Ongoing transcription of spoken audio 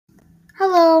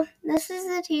Hello, this is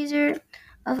the teaser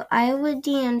of Iowa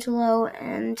D'Angelo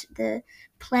and the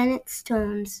Planet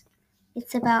Stones.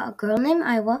 It's about a girl named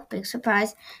Iowa, big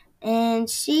surprise, and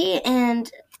she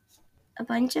and a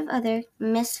bunch of other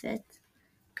misfits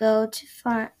go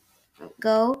to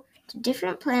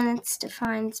different planets to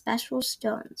find special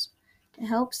stones to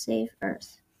help save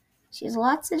Earth. She has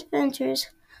lots of adventures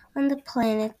on the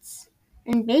planets,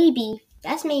 and maybe,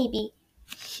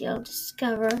 she'll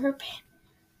discover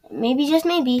maybe just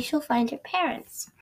maybe she'll find her parents.